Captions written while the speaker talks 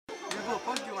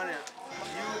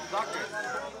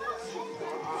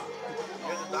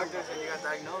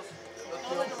diagnosed?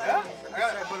 Yeah? I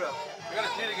gotta put up. I gotta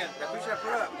see it again. That fish I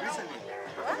put up recently.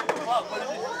 What is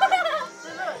it?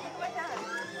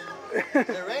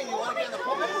 The rain, you wanna get in the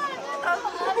pool, baby?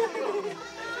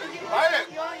 Violet,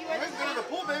 you can get in the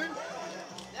pool, baby.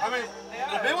 I mean,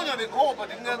 the big one's gonna be cold, but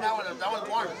you can get in that one. That one's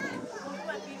warm.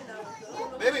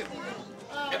 Baby,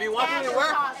 if you want me to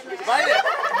wear,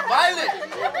 Violet,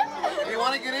 if you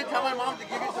want to get in, tell my mom to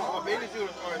give you some baby suit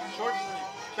or shorts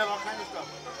and tell all kinds of stuff.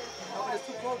 No, but it's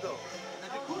too cold though.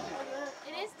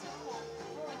 It is too cold.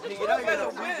 When you get out, you're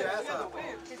gonna freeze your ass off.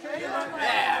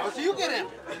 Yeah, well, so you get in.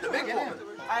 The big one.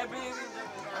 I'm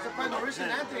surprised Maurice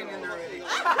and Anthony in there already. Hey,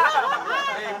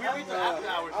 we reached after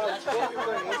hours.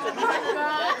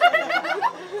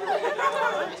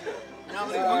 You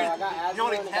know how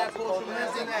many tadpoles from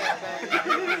this in there?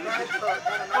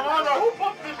 Come on, now, who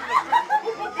pumped this?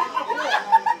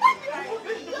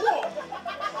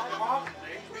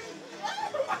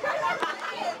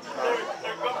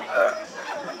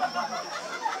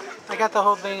 I got the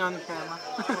whole thing on camera.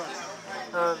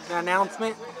 The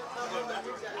announcement.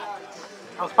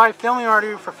 I was probably filming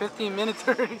already for 15 minutes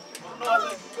already.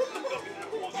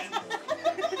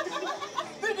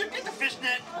 Get the fish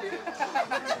net.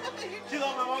 Chill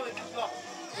out, my mother. Chill out.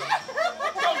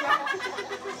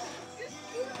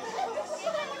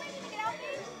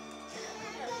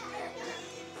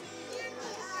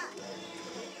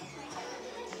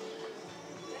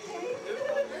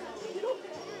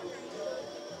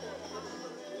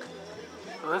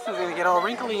 Well, this is gonna get all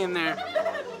wrinkly in there.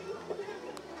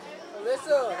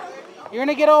 Alyssa, You're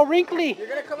gonna get all wrinkly. you're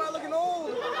gonna come out looking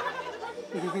old.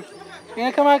 You're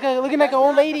gonna come out looking like an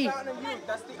old lady.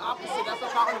 That's the opposite. That's the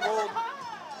fountain of gold.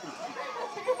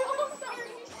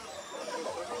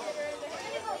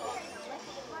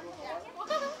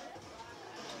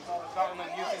 Fountain of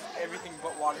youth is everything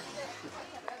but water.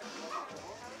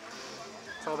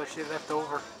 That's all the shit left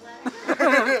over.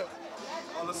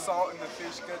 All the salt and the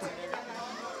fish guts and everything.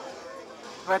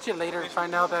 Bet you later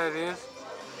find out that it is.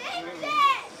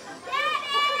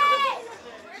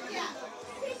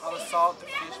 All the salt, the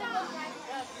fish.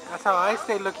 That's how I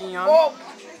stay looking young. Oh!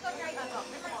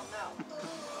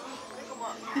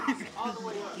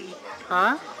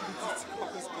 Huh?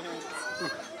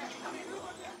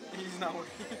 He's not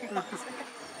working.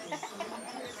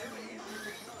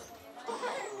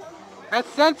 That's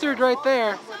censored right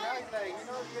there.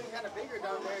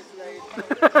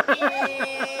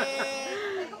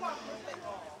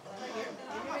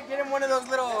 Get him one of those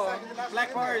little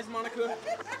black bars, Monica.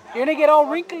 You're gonna get all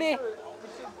wrinkly.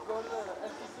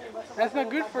 That's not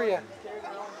good for you.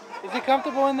 Is it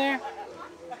comfortable in there?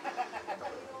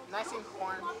 Nice and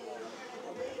corn.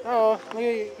 Oh, look at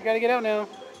you. You gotta get out now.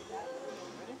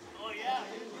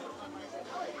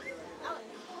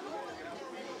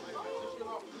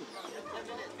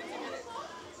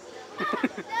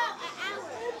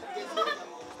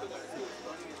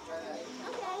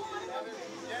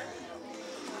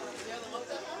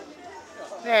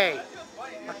 Hey,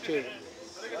 fuck you.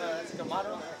 That's the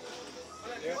motto.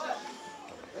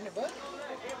 Bring it, bud.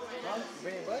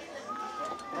 Bring it, bud.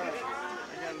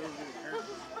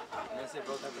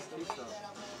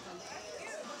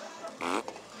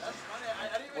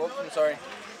 Whoops, I'm sorry.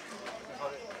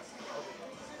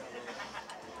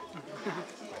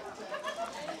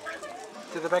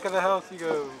 To the back of the house you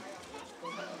go.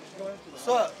 What's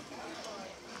up?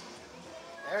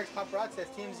 Eric's paparazzi says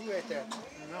Team Z right there.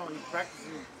 No, he's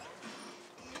practicing.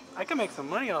 I can make some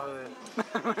money off of it.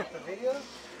 The video?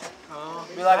 Oh,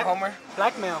 Be like Homer.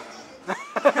 Blackmail. You're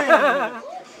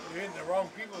hitting the wrong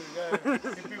people. You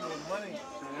gotta get people with money.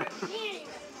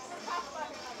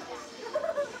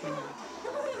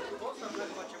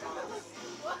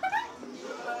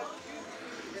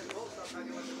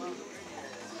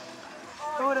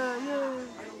 Soda, yeah.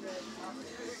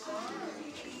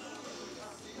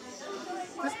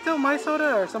 Is this still my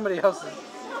soda or somebody else's?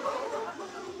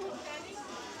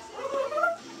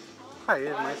 Probably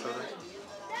is my soda.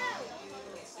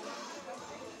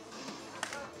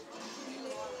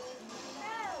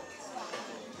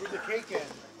 Where's the cake at?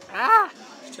 Ah!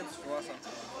 Chips for awesome.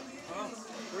 Huh?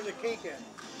 Where's the cake at?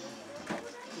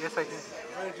 Yes, I did.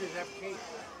 Why did you just have cake?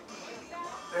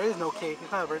 There is no cake.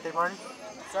 It's not a birthday party.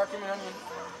 Sour cream and onion.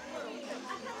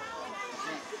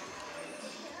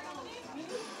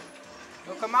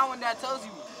 He'll come out when Dad tells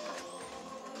you.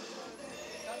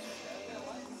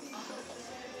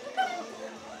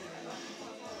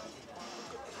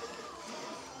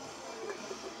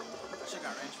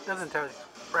 Doesn't taste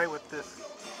right with this.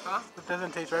 Huh? It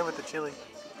doesn't taste right with the chili.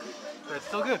 But it's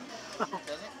still good. Does it?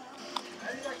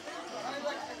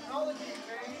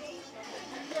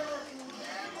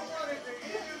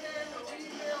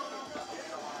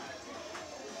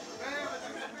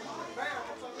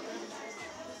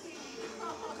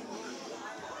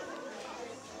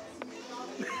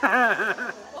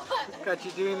 Got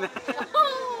you doing that.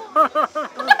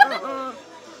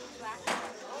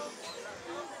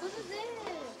 Whose is it?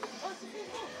 Oh, this is it.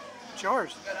 It's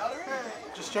yours.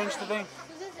 Just change the thing.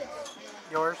 Whose is it?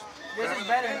 Yours. This is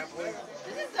better. This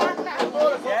is not that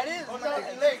one. Yeah, it is.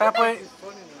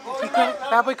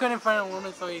 That boy couldn't find a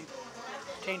woman, so he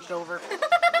changed over.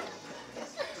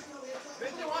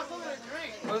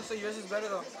 Oh, so yours is better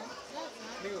though.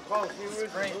 Look at the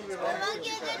juice.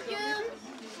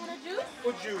 Want a juice?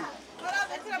 What juice?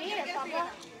 Here, Papa.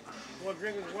 Want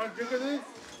drink of this?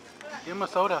 Give him a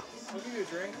soda. I'll give you a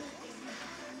drink.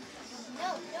 No.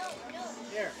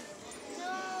 Here, No.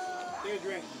 take a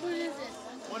drink. Whose is it?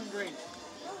 One drink.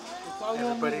 That's all you need.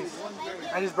 Everybody's. One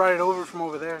drink. I just brought it over from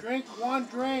over there. Drink one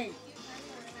drink.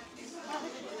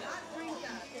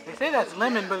 They say that's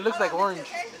lemon, but it looks like orange. Is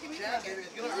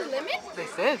it lemon? They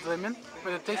say it's lemon,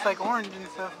 but it tastes like orange and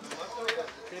stuff.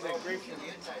 Take that grapefruit. Oh,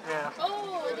 Yeah.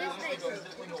 it is grapefruit. It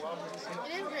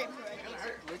is grapefruit.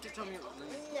 Wait to tell me. No.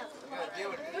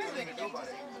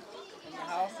 In the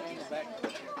house or in the back.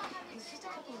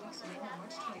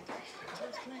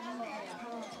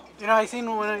 You know, I seen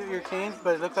one of your canes,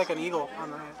 but it looks like an eagle on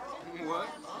the head. What?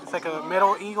 It's like a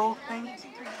metal eagle thing.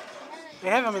 They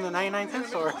have them in the 99-cent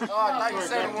store. Oh, I thought you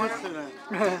said one.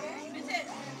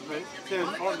 It says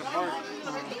on the park.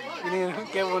 You need to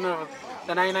get one of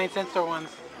the 99-cent store ones.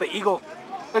 The eagle.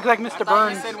 Looks like Mr. I thought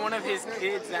Burns. you said one of his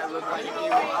kids that looked like an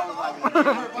eagle. I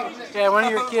was like, Yeah, one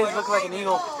of your kids looks like an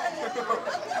eagle.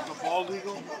 The bald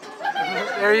eagle.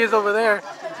 There he is over there.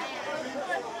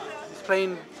 He's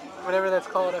playing whatever that's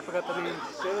called. I forgot the name.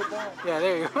 Yeah,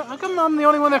 there you go. How come I'm the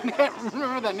only one that can't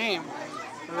remember that name?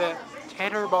 That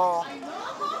tetherball.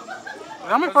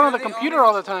 I'm in front of the computer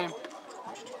all the time.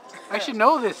 I should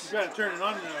know this. You gotta turn it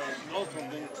on the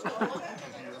ultimate thing.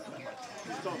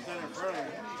 Just don't stand in front of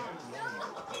it.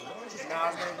 now I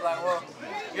was gonna be like, well,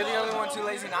 you're the only one too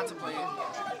lazy not to play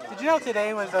it. Did you know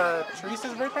today was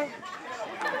Teresa's birthday?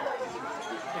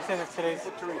 They said it's today's.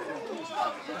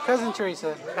 My cousin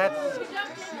Teresa.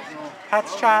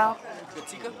 Pat's child. The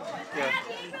Tika? Yeah.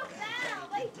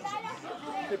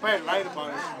 They probably lied about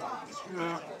it.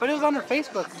 Yeah. But it was on her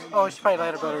Facebook. Oh, she probably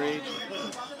lied about her age.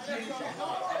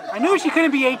 I knew she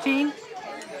couldn't be 18. On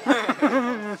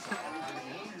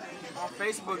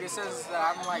Facebook, it says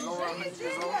that I'm like over 100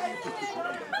 years old.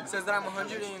 It says that I'm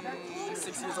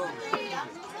 106 years old.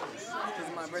 Because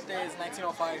my birthday is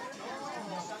 1905.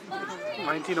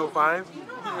 1905?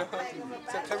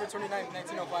 September 29th,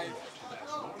 1905.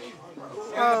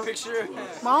 And the picture.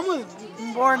 Mom was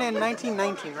born in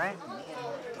 1919, right?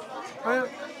 Well,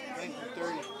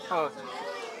 1930. oh.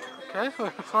 Okay,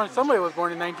 somebody was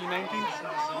born in 1919.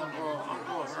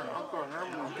 Uncle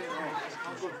Herman.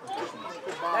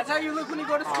 That's how you look when you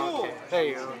go to school. Okay, there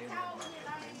you go.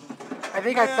 I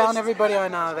think I found everybody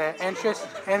on the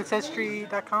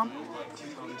Ancestry.com.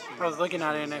 I was looking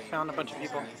at it and I found a bunch of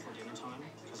people.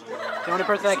 The only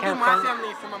person I can't my find...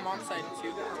 family from my mom's side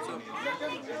too. So.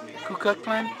 Ku Klux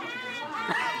Klan?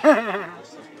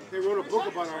 They wrote a book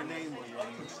about our name.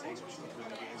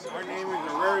 Our name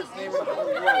is the rarest name in the whole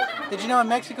world. Did you know in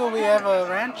Mexico we have a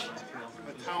ranch?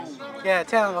 A town. Yeah, a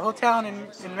town, the whole town in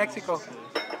Mexico.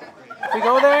 If we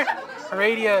go there,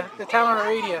 Heredia, the town of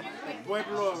Heredia.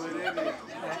 Pueblo of Heredia.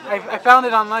 I found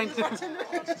it online too. All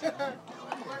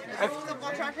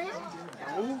trash right?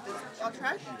 Who? All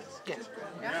trash? Yeah.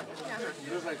 Yeah.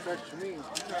 It looks like trash to me.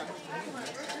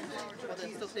 But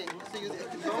it's still saying, still use it.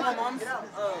 So my mom's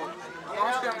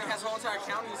family has whole entire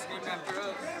counties named after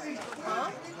us.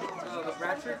 Huh? The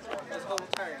Bradford, this whole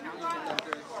entire county named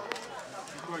after us.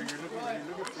 Boy,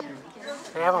 you're looking for you.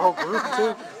 They have a whole group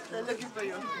too. They're looking for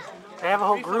you. They have a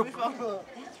whole group. I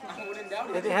wouldn't doubt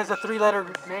it. It has a 3-letter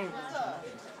name.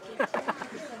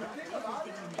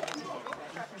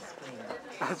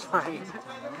 That's funny.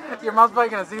 Your mom's probably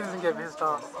gonna see this and get pissed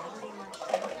off.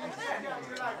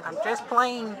 I'm just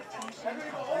playing.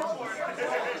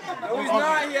 No, he's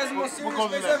not. He has the most What serious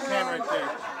goes in face that ever. can right there?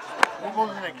 What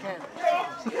goes in that can?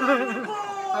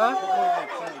 Huh? What goes in that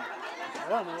can? I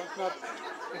don't know. It's not.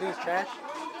 I think it's trash.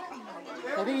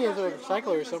 I think he has a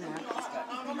recycler or somewhere.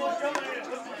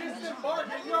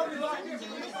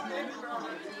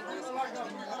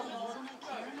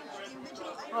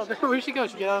 Oh, where'd she go?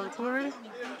 She get out of the pool already?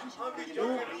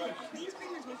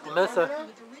 Alyssa.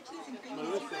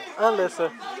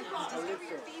 Alyssa.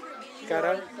 Got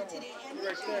out?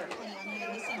 Right there.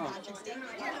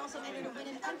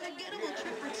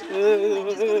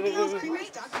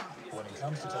 Oh.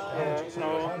 comes to Yeah,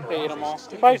 technology, no, they ate them all.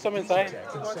 You probably some inside.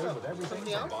 Tech can save with everything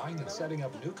from buying and setting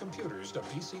up new computers to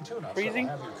PC tune-ups. Freezing?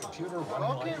 Have your computer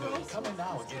running like new. Come in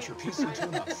now and get your PC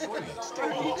tune-up free.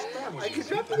 I can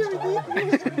drop everything.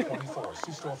 324.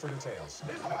 See store for details.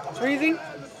 Freezing?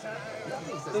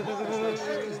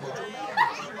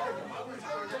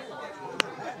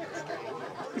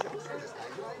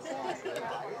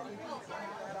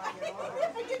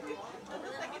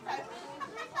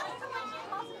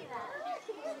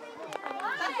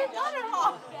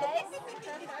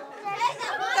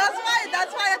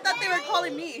 That's why I thought they were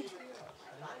calling me.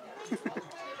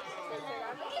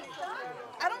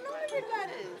 I don't know where your dad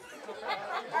is.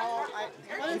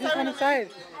 He just went inside.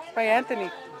 By Anthony.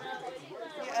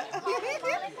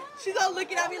 Yeah. She's all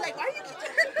looking at me like, why are you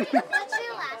What's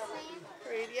your last name?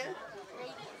 Radius?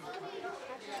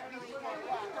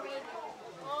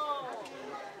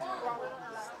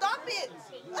 Stop it!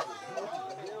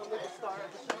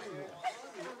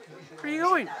 Where are you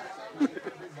going?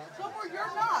 Somewhere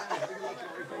you're not.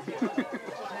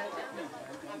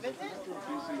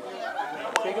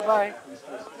 Say goodbye.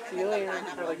 See you later.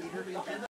 Or like,